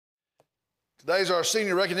Today's our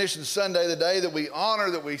Senior Recognition Sunday, the day that we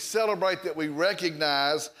honor, that we celebrate, that we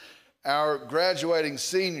recognize our graduating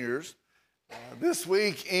seniors. This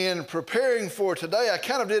week in preparing for today, I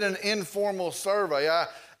kind of did an informal survey. I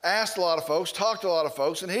asked a lot of folks, talked to a lot of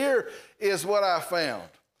folks, and here is what I found.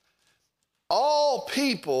 All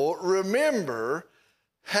people remember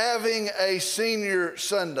having a senior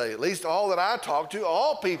Sunday. At least all that I talked to,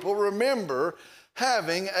 all people remember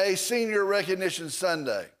having a Senior Recognition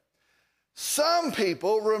Sunday. Some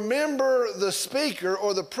people remember the speaker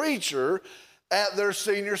or the preacher at their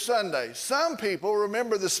senior Sunday. Some people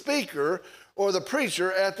remember the speaker or the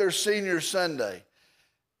preacher at their senior Sunday.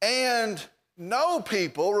 And no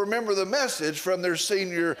people remember the message from their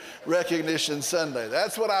Senior Recognition Sunday.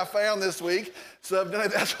 That's what I found this week, so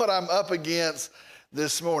that's what I'm up against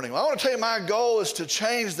this morning. Well, I want to tell you my goal is to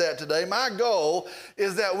change that today. My goal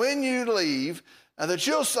is that when you leave, that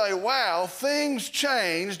you'll say, wow, things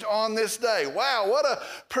changed on this day. Wow, what a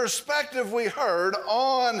perspective we heard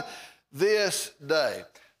on this day.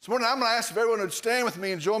 This morning, I'm going to ask if everyone would stand with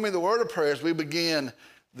me and join me in the word of prayer as we begin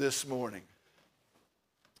this morning.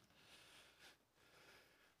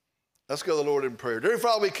 Let's go to the Lord in prayer. Dear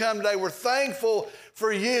Father, we come today, we're thankful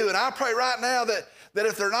for you. And I pray right now that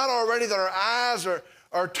if they're not already, that our eyes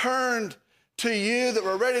are turned to you, that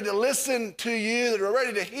we're ready to listen to you, that we're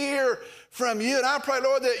ready to hear from you. And I pray,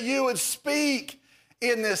 Lord, that you would speak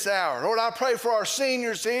in this hour. Lord, I pray for our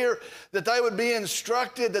seniors here, that they would be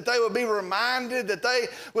instructed, that they would be reminded, that they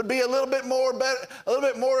would be a little bit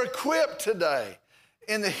more equipped today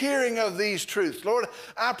in the hearing of these truths. Lord,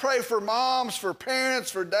 I pray for moms, for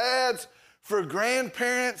parents, for dads, for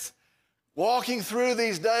grandparents walking through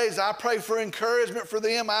these days. I pray for encouragement for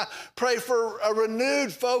them. I pray for a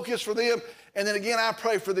renewed focus for them. And then again, I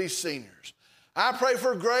pray for these seniors. I pray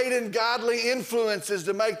for great and godly influences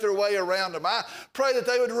to make their way around them. I pray that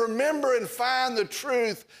they would remember and find the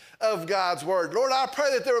truth of God's word. Lord, I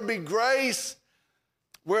pray that there would be grace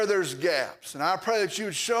where there's gaps. And I pray that you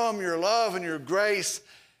would show them your love and your grace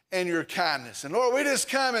and your kindness. And Lord, we just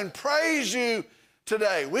come and praise you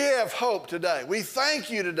today. We have hope today. We thank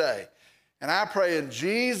you today. And I pray in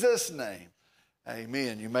Jesus' name,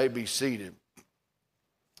 amen. You may be seated.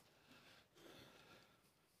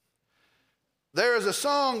 There is a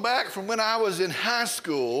song back from when I was in high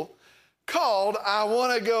school called I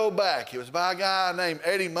Want to Go Back. It was by a guy named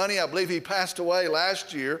Eddie Money. I believe he passed away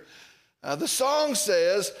last year. The song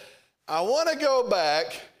says, I want to go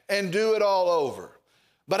back and do it all over,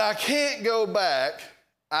 but I can't go back,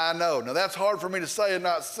 I know. Now that's hard for me to say and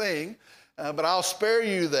not sing, but I'll spare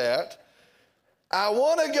you that. I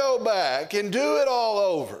want to go back and do it all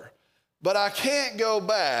over, but I can't go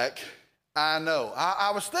back, I know.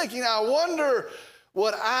 I was thinking, I wonder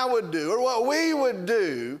what I would do or what we would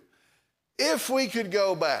do if we could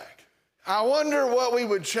go back. I wonder what we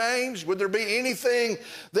would change. Would there be anything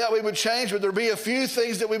that we would change? Would there be a few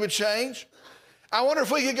things that we would change? I wonder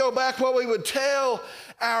if we could go back, what we would tell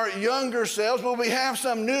our younger selves. Would we have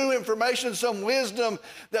some new information, some wisdom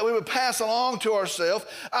that we would pass along to ourselves?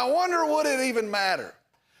 I wonder, would it even matter?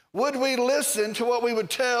 Would we listen to what we would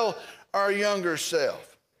tell our younger self?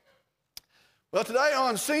 Well, today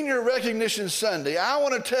on Senior Recognition Sunday, I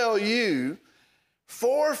want to tell you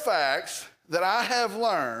 4 facts that I have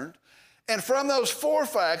learned. And from those 4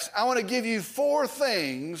 facts, I want to give you 4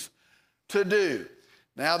 things to do.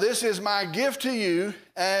 Now, this is my gift to you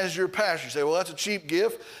as your pastor. You say, well, that's a cheap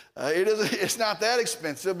gift. It's not that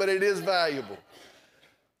expensive, but it is valuable.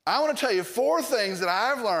 I want to tell you 4 things that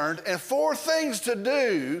I've learned and 4 things to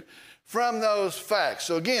do from those facts.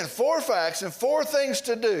 So again, 4 facts and 4 things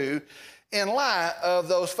to do in light of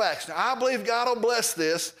those facts. Now, I believe God will bless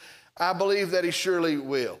this. I believe that he surely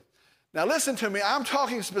will. Now, listen to me. I'm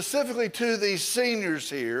talking specifically to these seniors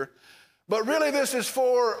here, but really this is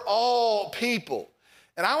for all people.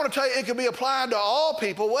 And I want to tell you, it can be applied to all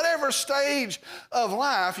people, whatever stage of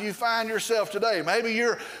life you find yourself today. Maybe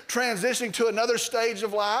you're transitioning to another stage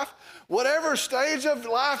of life. Whatever stage of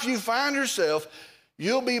life you find yourself,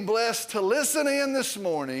 you'll be blessed to listen in this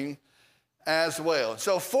morning as well.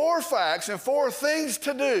 So 4 facts and 4 things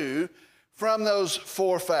to do from those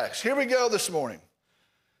 4 facts. Here we go this morning.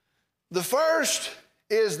 The first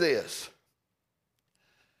is this.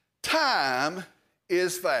 Time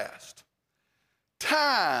is fast.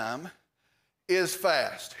 Time is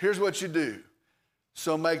fast. Here's what you do.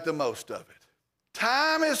 So make the most of it.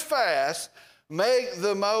 Time is fast. Make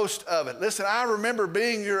the most of it. Listen, I remember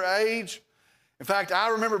being your age. In fact, I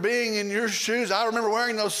remember being in your shoes. I remember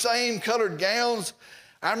wearing those same colored gowns.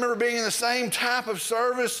 I remember being in the same type of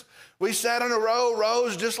service. We sat in a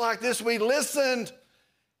rows just like this. We listened,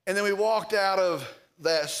 and then we walked out of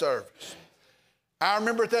that service. I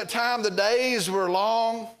remember at that time the days were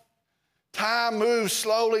long. Time moved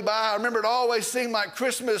slowly by. I remember it always seemed like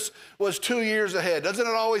Christmas was 2 years ahead. Doesn't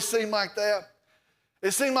it always seem like that?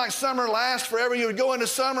 It seemed like summer lasts forever. You would go into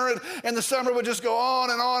summer and the summer would just go on,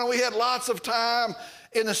 and we had lots of time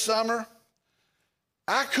in the summer.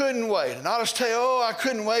 I couldn't wait. And I'll just tell you, I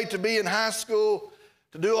couldn't wait to be in high school,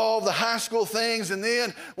 to do all the high school things. And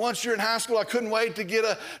then once you're in high school, I couldn't wait to get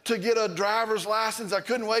a driver's license. I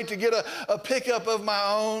couldn't wait to get a pickup of my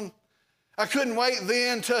own. I couldn't wait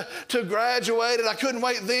then to graduate, and I couldn't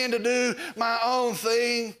wait then to do my own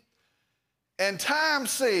thing. And time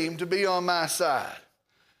seemed to be on my side.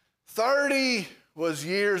 30 was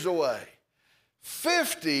years away.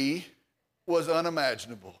 50 was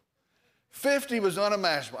unimaginable. 50 was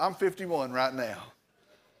unimaginable. I'm 51 right now.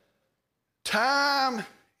 Time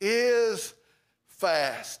is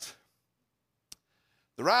fast.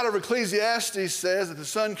 The writer of Ecclesiastes says that the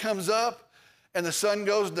sun comes up and the sun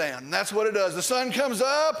goes down. And that's what it does. The sun comes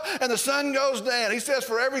up and the sun goes down. He says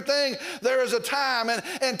for everything there is a time,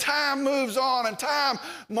 and time moves on and time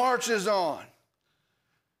marches on.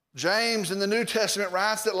 James in the New Testament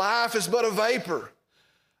writes that life is but a vapor,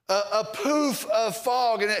 a poof of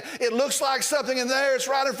fog, and it looks like something in there, it's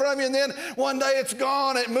right in front of you, and then one day it's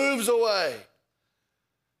gone, it moves away.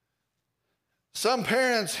 Some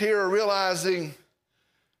parents here are realizing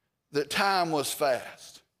that time was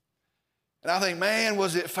fast. And I think, man,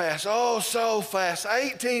 was it fast. Oh, so fast.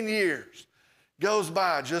 18 years goes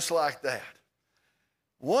by just like that.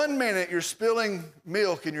 1 minute you're spilling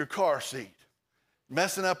milk in your car seat,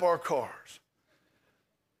 messing up our cars.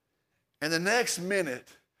 And the next minute,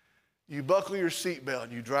 you buckle your seatbelt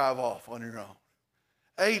and you drive off on your own.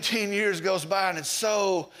 18 years goes by and it's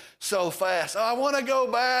so fast. Oh, I want to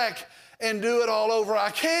go back and do it all over. I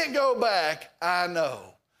can't go back, I know.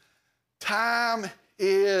 Time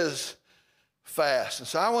is fast. And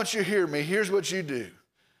so I want you to hear me. Here's what you do.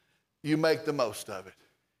 You make the most of it.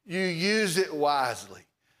 You use it wisely.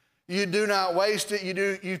 You do not waste it.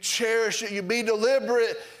 You cherish it. You be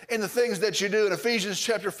deliberate in the things that you do. In Ephesians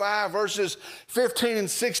chapter 5, verses 15 and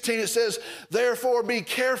 16, it says, therefore be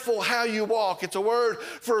careful how you walk. It's a word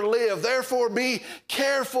for live. Therefore be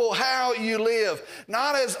careful how you live.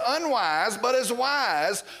 Not as unwise, but as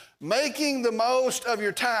wise, making the most of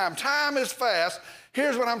your time. Time is fast.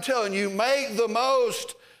 Here's what I'm telling you. Make the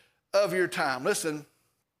most of your time. Listen,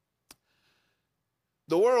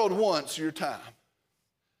 the world wants your time.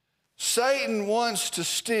 Satan wants to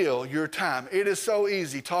steal your time. It is so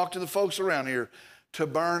easy, talk to the folks around here, to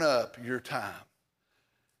burn up your time.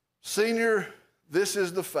 Senior, this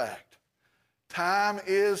is the fact. Time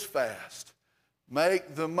is fast.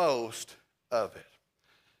 Make the most of it.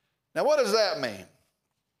 Now, what does that mean?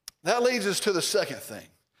 That leads us to the second thing.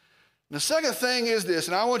 The second thing is this,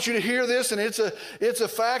 and I want you to hear this, and it's a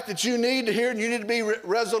fact that you need to hear, and you need to be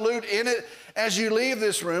resolute in it as you leave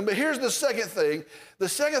this room. But here's the second thing. The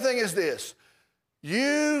second thing is this.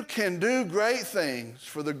 You can do great things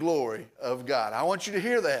for the glory of God. I want you to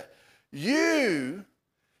hear that. You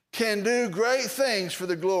can do great things for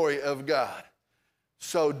the glory of God.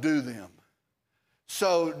 So do them.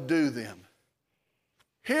 So do them.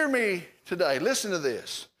 Hear me today. Listen to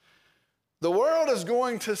this. The world is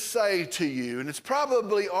going to say to you, and it's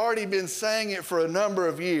probably already been saying it for a number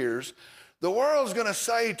of years, the world's going to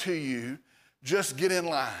say to you, just get in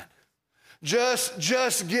line.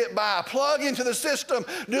 Just get by. Plug into the system,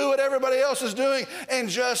 do what everybody else is doing, and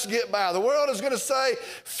just get by. The world is going to say,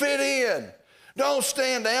 fit in. Don't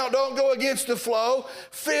stand out. Don't go against the flow.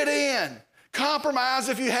 Fit in. Compromise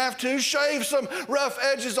if you have to. Shave some rough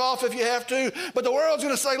edges off if you have to. But the world's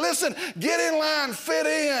going to say, listen, get in line, fit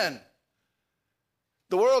in.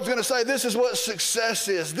 The world's going to say, this is what success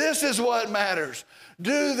is. This is what matters.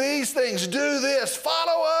 Do these things. Do this.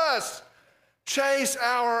 Follow us. Chase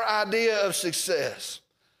our idea of success.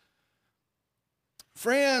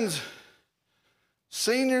 Friends,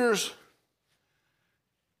 seniors,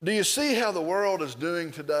 do you see how the world is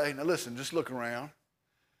doing today? Now listen, just look around.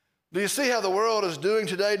 Do you see how the world is doing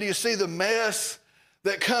today? Do you see the mess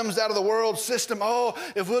that comes out of the world system? Oh,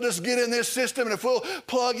 if we'll just get in this system, and if we'll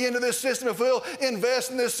plug into this system, if we'll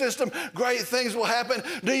invest in this system, great things will happen.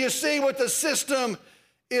 Do you see what the system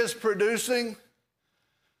is producing?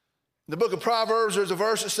 In the book of Proverbs, there's a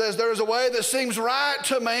verse that says, there is a way that seems right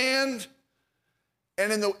to man,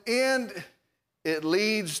 and in the end, it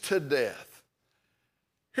leads to death.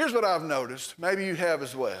 Here's what I've noticed. Maybe you have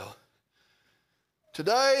as well.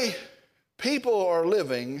 Today, people are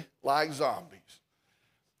living like zombies.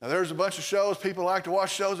 Now, there's a bunch of shows. People like to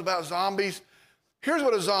watch shows about zombies. Here's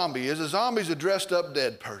what a zombie is. A zombie is a dressed up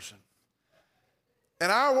dead person. In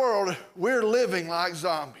our world, we're living like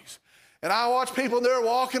zombies. And I watch people, they're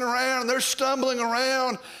walking around, and they're stumbling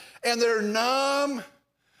around, and they're numb,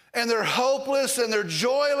 and they're hopeless, and they're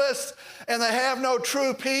joyless, and they have no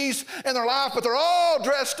true peace in their life, but they're all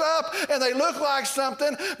dressed up, and they look like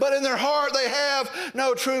something, but in their heart they have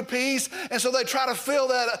no true peace, and so they try to fill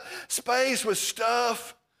that space with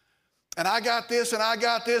stuff. And I got this, and I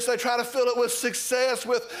got this. They try to fill it with success,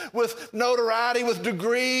 with notoriety, with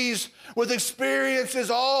degrees, with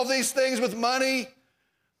experiences, all of these things, with money.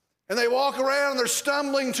 And they walk around, and they're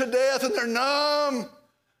stumbling to death, and they're numb,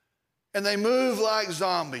 and they move like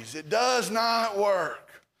zombies. It does not work.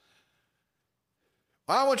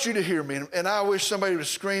 I want you to hear me, and I wish somebody would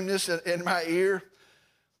scream this in my ear.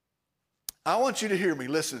 I want you to hear me.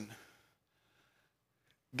 Listen,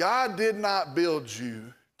 God did not build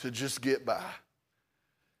you to just get by.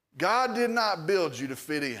 God did not build you to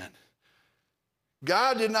fit in.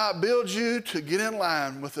 God did not build you to get in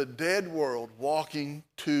line with a dead world walking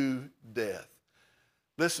to death.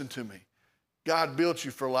 Listen to me. God built you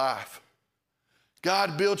for life.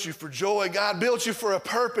 God built you for joy. God built you for a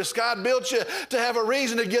purpose. God built you to have a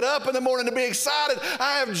reason to get up in the morning, to be excited.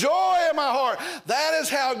 I have joy in my heart. That is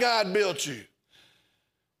how God built you.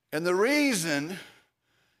 And the reason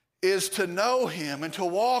is to know him and to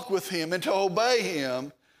walk with him and to obey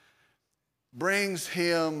him brings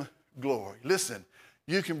him glory. Listen,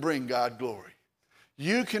 you can bring God glory.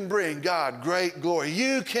 You can bring God great glory.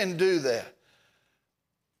 You can do that.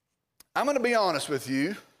 I'm going to be honest with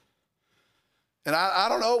you. And I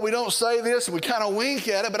don't know, we don't say this, we kind of wink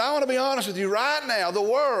at it, but I want to be honest with you. Right now, the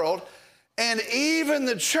world and even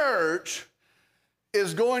the church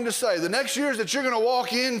is going to say, the next years that you're going to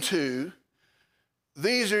walk into,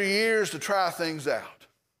 these are years to try things out.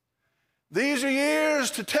 These are years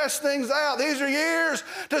to test things out. These are years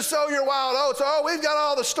to sow your wild oats. Oh, we've got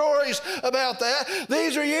all the stories about that.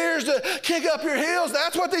 These are years to kick up your heels.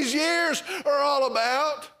 That's what these years are all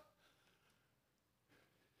about.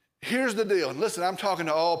 Here's the deal. And listen, I'm talking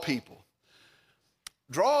to all people.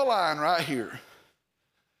 Draw a line right here.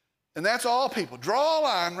 And that's all people. Draw a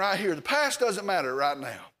line right here. The past doesn't matter right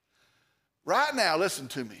now. Right now, listen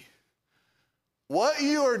to me. What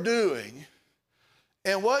you are doing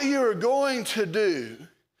and what you are going to do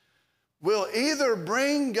will either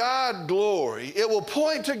bring God glory, it will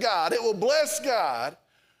point to God, it will bless God,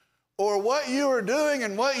 or what you are doing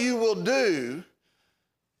and what you will do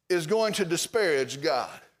is going to disparage God.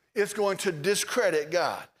 It's going to discredit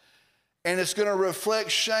God. And it's going to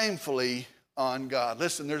reflect shamefully on God.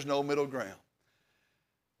 Listen, there's no middle ground.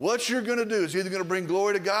 What you're going to do is either going to bring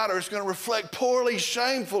glory to God or it's going to reflect poorly,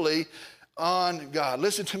 shamefully on God.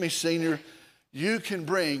 Listen to me, senior. You can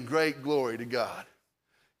bring great glory to God.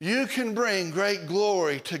 You can bring great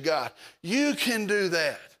glory to God. You can do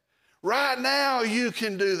that. Right now, you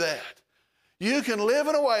can do that. You can live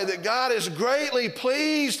in a way that God is greatly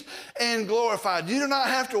pleased and glorified. You do not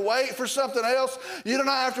have to wait for something else. You do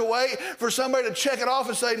not have to wait for somebody to check it off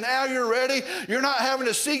and say, now you're ready. You're not having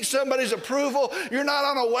to seek somebody's approval. You're not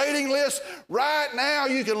on a waiting list. Right now,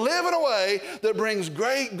 you can live in a way that brings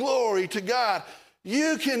great glory to God.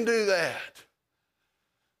 You can do that.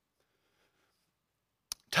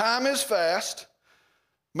 Time is fast.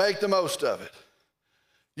 Make the most of it.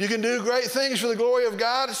 You can do great things for the glory of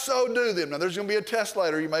God, so do them. Now, there's going to be a test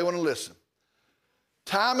later. You may want to listen.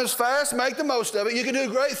 Time is fast. Make the most of it. You can do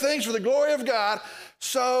great things for the glory of God,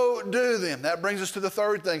 so do them. That brings us to the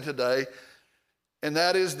third thing today, and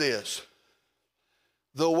that is this.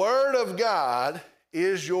 The Word of God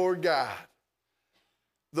is your guide.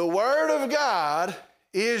 The Word of God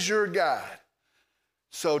is your guide,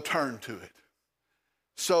 so turn to it.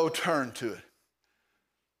 So turn to it.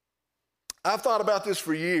 I've thought about this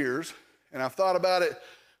for years, and I've thought about it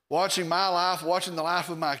watching my life, watching the life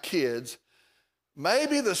of my kids.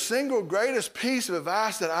 Maybe the single greatest piece of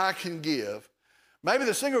advice that I can give, maybe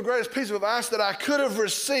the single greatest piece of advice that I could have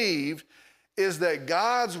received is that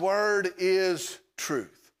God's Word is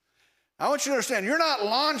truth. I want you to understand, you're not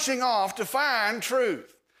launching off to find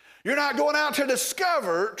truth. You're not going out to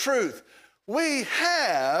discover truth. We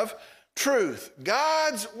have truth.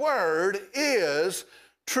 God's Word is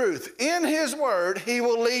truth. In His Word, He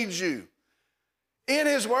will lead you. In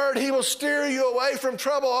His Word, He will steer you away from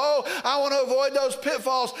trouble. Oh, I want to avoid those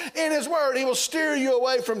pitfalls. In His Word, He will steer you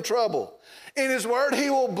away from trouble. In His Word, He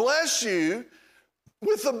will bless you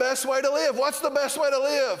with the best way to live. What's the best way to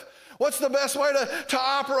live? What's the best way to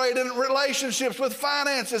operate in relationships, with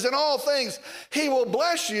finances, and all things? He will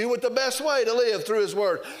bless you with the best way to live through His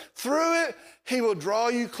Word. Through it, He will draw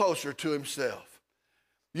you closer to Himself.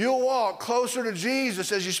 You'll walk closer to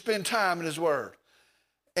Jesus as you spend time in His Word.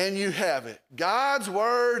 and you have it. God's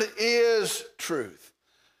word is truth.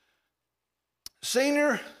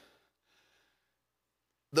 Senior,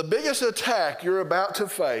 the biggest attack you're about to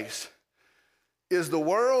face is the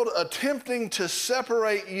world attempting to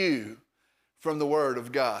separate you from the Word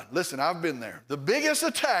of God. Listen, I've been there. The biggest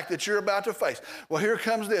attack that you're about to face, well, here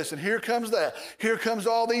comes this and here comes that. Here comes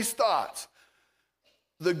all these thoughts.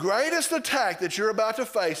 The greatest attack that you're about to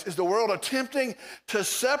face is the world attempting to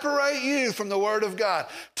separate you from the Word of God,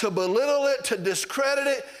 to belittle it, to discredit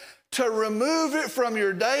it, to remove it from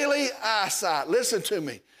your daily eyesight. Listen to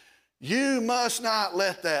me. You must not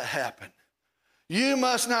let that happen. You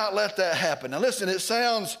must not let that happen. Now listen, it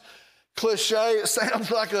sounds cliche. It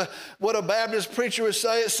sounds like what a Baptist preacher would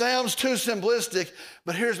say. It sounds too simplistic.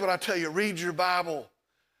 But here's what I tell you. Read your Bible.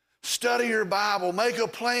 Study your Bible. Make a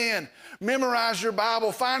plan. Memorize your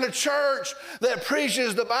Bible. Find a church that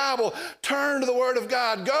preaches the Bible. Turn to the Word of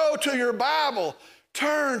God. Go to your Bible.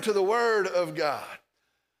 Turn to the Word of God.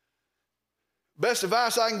 Best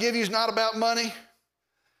advice I can give you is not about money.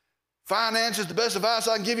 Finances, the best advice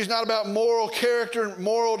I can give you is not about moral character and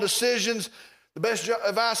moral decisions. The best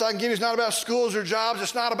advice I can give you is not about schools or jobs.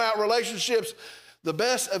 It's not about relationships. The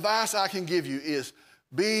best advice I can give you is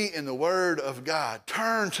be in the Word of God.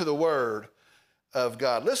 Turn to the Word of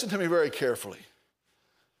God. Listen to me very carefully.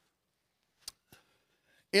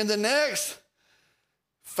 In the next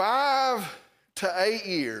 5 to 8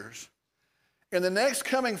 years, in the next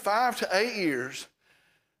coming 5 to 8 years,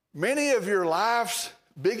 many of your life's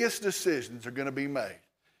biggest decisions are going to be made.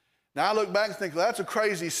 Now, I look back and think, well, that's a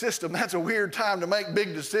crazy system. That's a weird time to make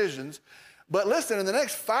big decisions. But listen, in the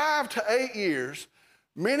next 5 to 8 years,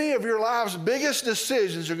 many of your life's biggest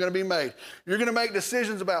decisions are going to be made. You're going to make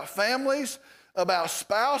decisions about families, about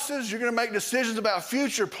spouses. You're going to make decisions about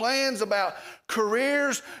future plans, about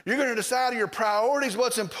careers. You're going to decide your priorities,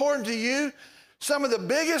 what's important to you. Some of the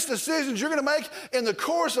biggest decisions you're going to make in the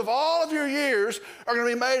course of all of your years are going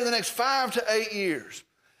to be made in the next 5 to 8 years.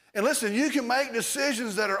 And listen, you can make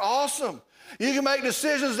decisions that are awesome. You can make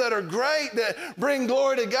decisions that are great, that bring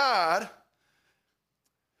glory to God.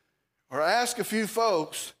 Or ask a few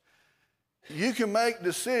folks, you can make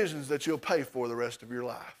decisions that you'll pay for the rest of your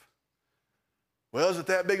life. Well, is it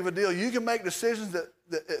that big of a deal? You can make decisions that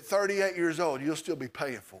at 38 years old, you'll still be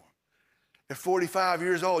paying for. At 45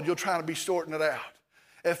 years old, you'll try to be sorting it out.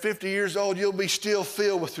 At 50 years old, you'll be still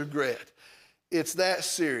filled with regret. It's that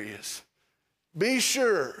serious. Be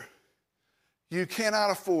sure you cannot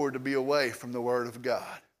afford to be away from the Word of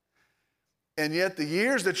God. And yet the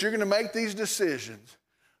years that you're going to make these decisions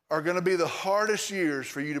are going to be the hardest years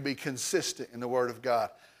for you to be consistent in the Word of God.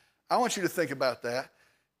 I want you to think about that.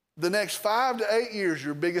 The next 5 to 8 years,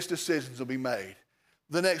 your biggest decisions will be made.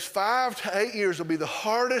 The next 5 to 8 years will be the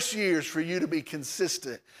hardest years for you to be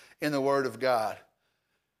consistent in the Word of God.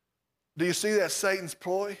 Do you see that Satan's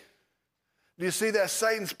ploy? Do you see that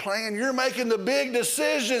Satan's plan? You're making the big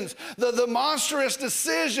decisions, the monstrous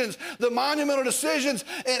decisions, the monumental decisions,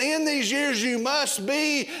 and in these years you must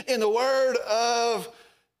be in the Word of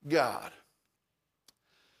God.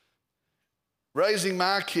 Raising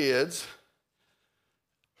my kids,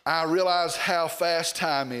 I realize how fast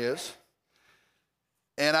time is.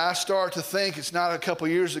 And I start to think, it's not a couple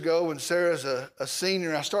years ago when Sarah's a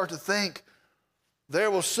senior, I start to think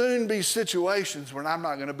there will soon be situations when I'm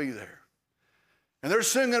not going to be there. And there's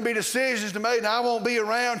soon going to be decisions to be made, and I won't be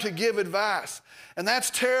around to give advice. And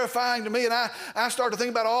that's terrifying to me. And I start to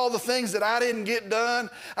think about all the things that I didn't get done.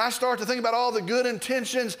 I start to think about all the good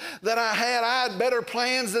intentions that I had. I had better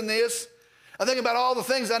plans than this. I think about all the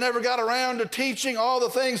things I never got around to teaching, all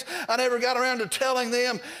the things I never got around to telling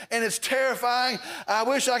them, and it's terrifying. I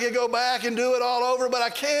wish I could go back and do it all over, but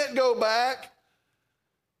I can't go back.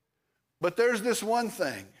 But there's this one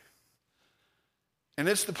thing. And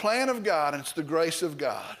it's the plan of God, and it's the grace of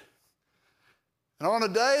God. And on a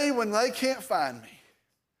day when they can't find me,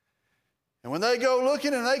 and when they go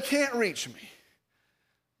looking and they can't reach me,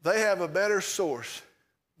 they have a better source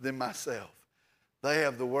than myself. They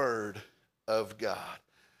have the Word of God.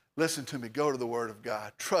 Listen to me. Go to the Word of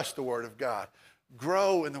God. Trust the Word of God.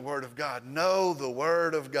 Grow in the Word of God. Know the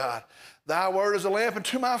Word of God. Thy Word is a lamp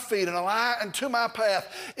unto my feet and a light unto my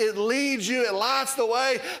path. It leads you. It lights the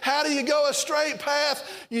way. How do you go a straight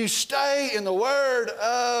path? You stay in the Word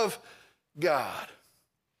of God.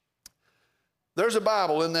 There's a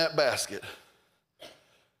Bible in that basket.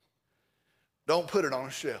 Don't put it on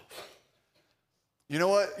a shelf. You know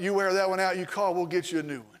what? You wear that one out, you call, we'll get you a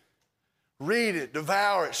new one. Read it,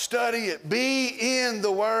 devour it, study it. Be in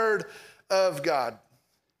the Word of God.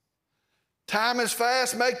 Time is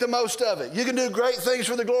fast, make the most of it. You can do great things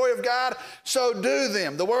for the glory of God, so do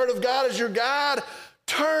them. The Word of God is your guide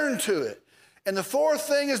Turn to it. And the fourth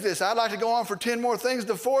thing is this. I'd like to go on for 10 more things.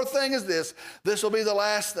 The fourth thing is this. This will be the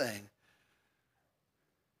last thing.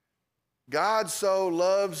 God so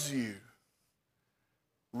loves you.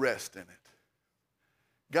 Rest in it.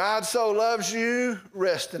 God so loves you.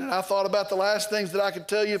 Rest in it. I thought about the last things that I could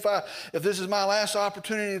tell you if this is my last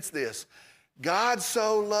opportunity, it's this. God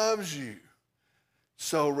so loves you.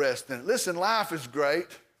 So rest in it. Listen, life is great.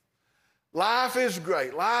 Life is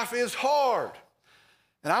great. Life is hard.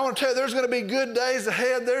 And I want to tell you, there's going to be good days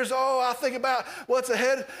ahead. I think about what's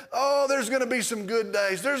ahead. There's going to be some good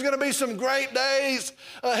days. There's going to be some great days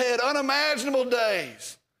ahead, unimaginable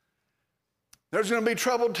days. There's going to be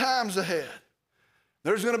troubled times ahead.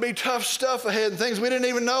 There's going to be tough stuff ahead and things we didn't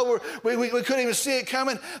even know, we couldn't even see it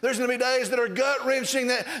coming. There's going to be days that are gut-wrenching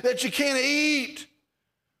that you can't eat.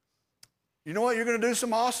 You know what? You're going to do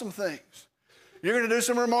some awesome things. You're going to do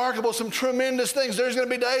some remarkable, some tremendous things. There's going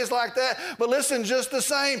to be days like that. But listen, just the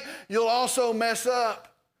same, you'll also mess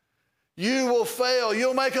up. You will fail.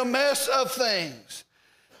 You'll make a mess of things.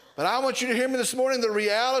 But I want you to hear me this morning. The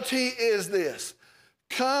reality is this.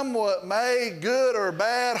 Come what may, good or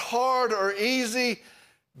bad, hard or easy,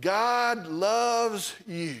 God loves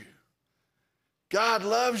you. God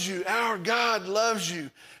loves you. Our God loves you.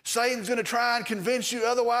 Satan's going to try and convince you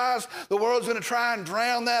otherwise. The world's going to try and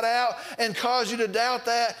drown that out and cause you to doubt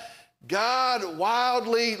that. God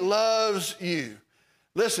wildly loves you.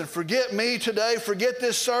 Listen, forget me today. Forget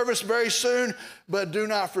this service very soon, but do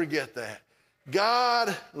not forget that.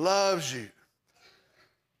 God loves you.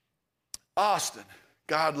 Austin,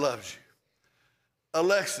 God loves you.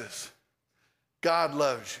 Alexis, God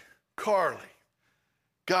loves you. Carly,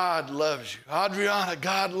 God loves you. Adriana,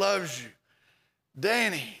 God loves you.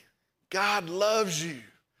 Danny, God loves you.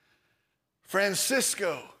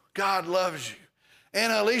 Francisco, God loves you.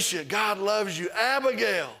 Anna Alicia, God loves you.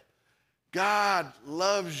 Abigail, God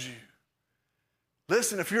loves you.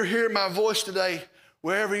 Listen, if you're hearing my voice today,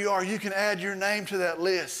 wherever you are, you can add your name to that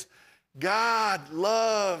list. God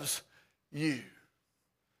loves you.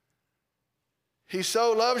 He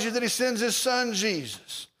so loves you that he sends his son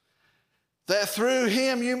Jesus, that through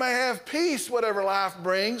him you may have peace, whatever life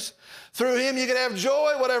brings. Through him you can have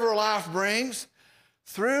joy, whatever life brings.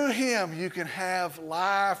 Through him you can have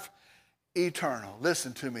life eternal.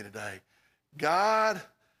 Listen to me today. God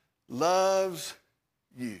loves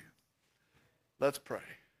you. Let's pray.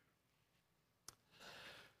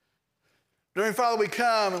 Dear Father, we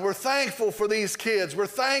come and we're thankful for these kids. We're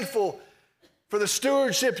thankful for the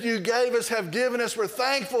stewardship you gave us, have given us. We're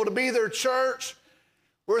thankful to be their church.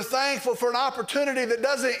 We're thankful for an opportunity that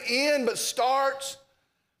doesn't end but starts.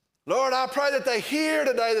 Lord, I pray that they hear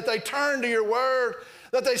today, that they turn to your word,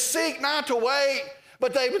 that they seek not to wait,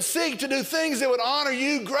 but they would seek to do things that would honor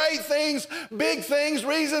you, great things, big things,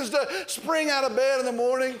 reasons to spring out of bed in the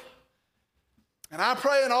morning. And I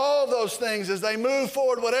pray in all those things as they move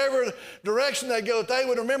forward, whatever direction they go, that they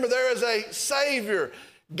would remember there is a Savior,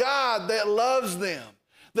 God, that loves them,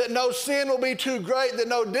 that no sin will be too great, that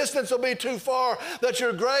no distance will be too far, that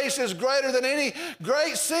your grace is greater than any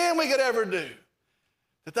great sin we could ever do,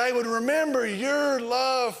 that they would remember your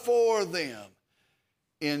love for them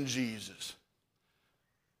in Jesus.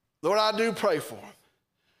 Lord, I do pray for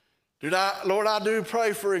them. Lord, I do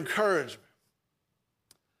pray for encouragement,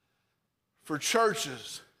 for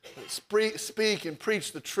churches that speak and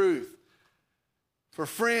preach the truth, for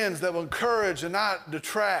friends that will encourage and not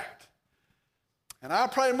detract. And I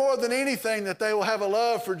pray more than anything that they will have a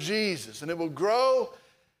love for Jesus and it will grow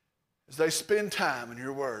as they spend time in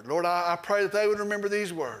your word. Lord, I pray that they would remember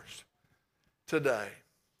these words today.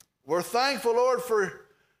 We're thankful, Lord, for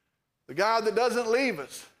the God that doesn't leave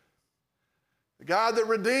us, the God that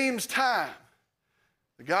redeems time,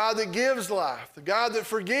 the God that gives life, the God that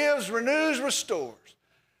forgives, renews, restores,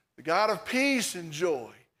 the God of peace and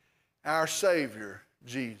joy, our Savior,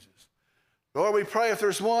 Jesus. Lord, we pray if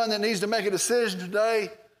there's one that needs to make a decision today,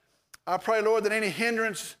 I pray, Lord, that any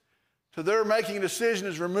hindrance to their making a decision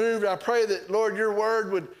is removed. I pray that, Lord, your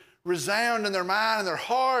word would resound in their mind and their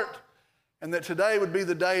heart, and that today would be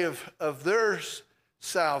the day of their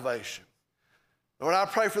salvation. Lord, I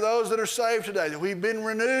pray for those that are saved today, that we've been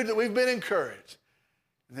renewed, that we've been encouraged,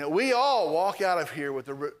 and that we all walk out of here with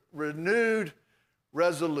a renewed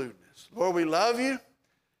resoluteness. Lord, we love you.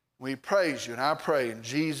 We praise you, and I pray in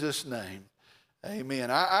Jesus' name,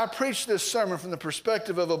 amen. I preach this sermon from the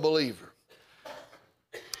perspective of a believer.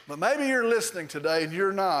 But maybe you're listening today and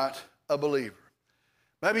you're not a believer.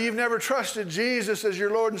 Maybe you've never trusted Jesus as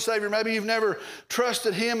your Lord and Savior. Maybe you've never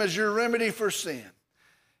trusted him as your remedy for sin.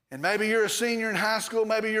 And maybe you're a senior in high school.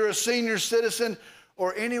 Maybe you're a senior citizen.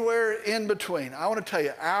 or anywhere in between. I want to tell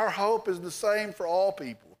you, our hope is the same for all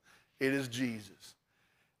people. It is Jesus.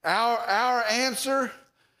 Our answer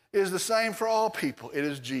is the same for all people. It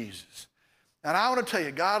is Jesus. And I want to tell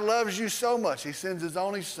you, God loves you so much, he sends his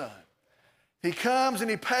only son. He comes and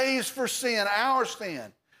he pays for sin, our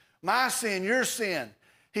sin, my sin, your sin.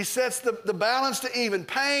 He sets the balance to even,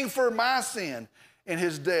 paying for my sin in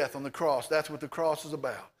his death on the cross. That's what the cross is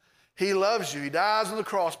about. He loves you. He dies on the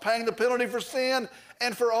cross, paying the penalty for sin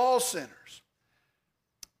and for all sinners.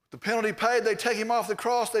 The penalty paid, they take him off the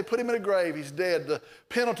cross, they put him in a grave. He's dead. The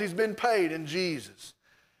penalty's been paid in Jesus.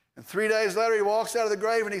 And 3 days later, he walks out of the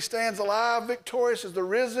grave and he stands alive, victorious as the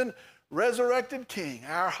risen, resurrected King,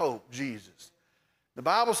 our hope, Jesus. The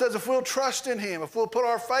Bible says if we'll trust in him, if we'll put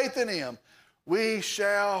our faith in him, we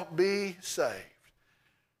shall be saved.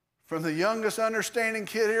 From the youngest understanding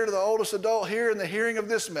kid here to the oldest adult here in the hearing of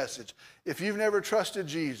this message, if you've never trusted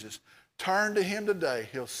Jesus, turn to him today.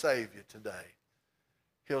 He'll save you today.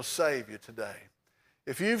 He'll save you today.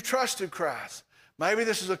 If you've trusted Christ, maybe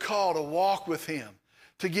this is a call to walk with him,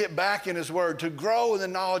 to get back in his word, to grow in the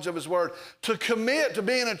knowledge of his word, to commit to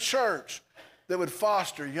being a church that would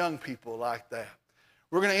foster young people like that.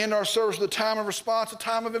 We're going to end our service with a time of response, a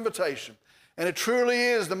time of invitation. And it truly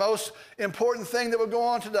is the most important thing that will go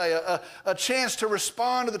on today, a chance to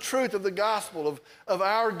respond to the truth of the gospel, of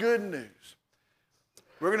our good news.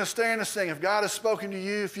 We're going to stand and sing. If God has spoken to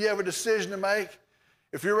you, if you have a decision to make,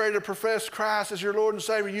 if you're ready to profess Christ as your Lord and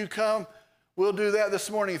Savior, you come. We'll do that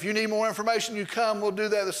this morning. If you need more information, you come. We'll do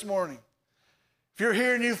that this morning. If you're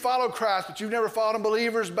here and you follow Christ, but you've never followed in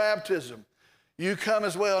believer's baptism, you come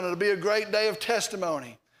as well. And it'll be a great day of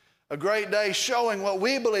testimony, a great day showing what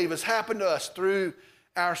we believe has happened to us through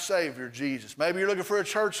our Savior, Jesus. Maybe you're looking for a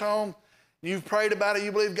church home. You've prayed about it.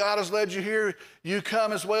 You believe God has led you here. You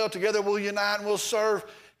come as well. Together we'll unite and we'll serve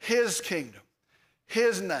his kingdom,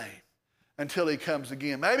 his name, until he comes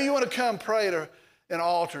again. Maybe you want to come pray at an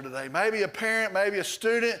altar today. Maybe a parent, maybe a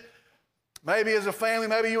student, maybe as a family.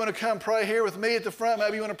 Maybe you want to come pray here with me at the front.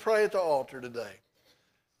 Maybe you want to pray at the altar today.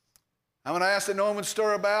 I'm going to ask that no one would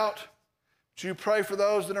stir about. But you pray for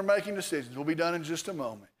those that are making decisions. We'll be done in just a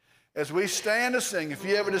moment. As we stand to sing, if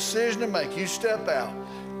you have a decision to make, you step out.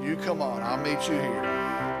 You come on. I'll meet you here.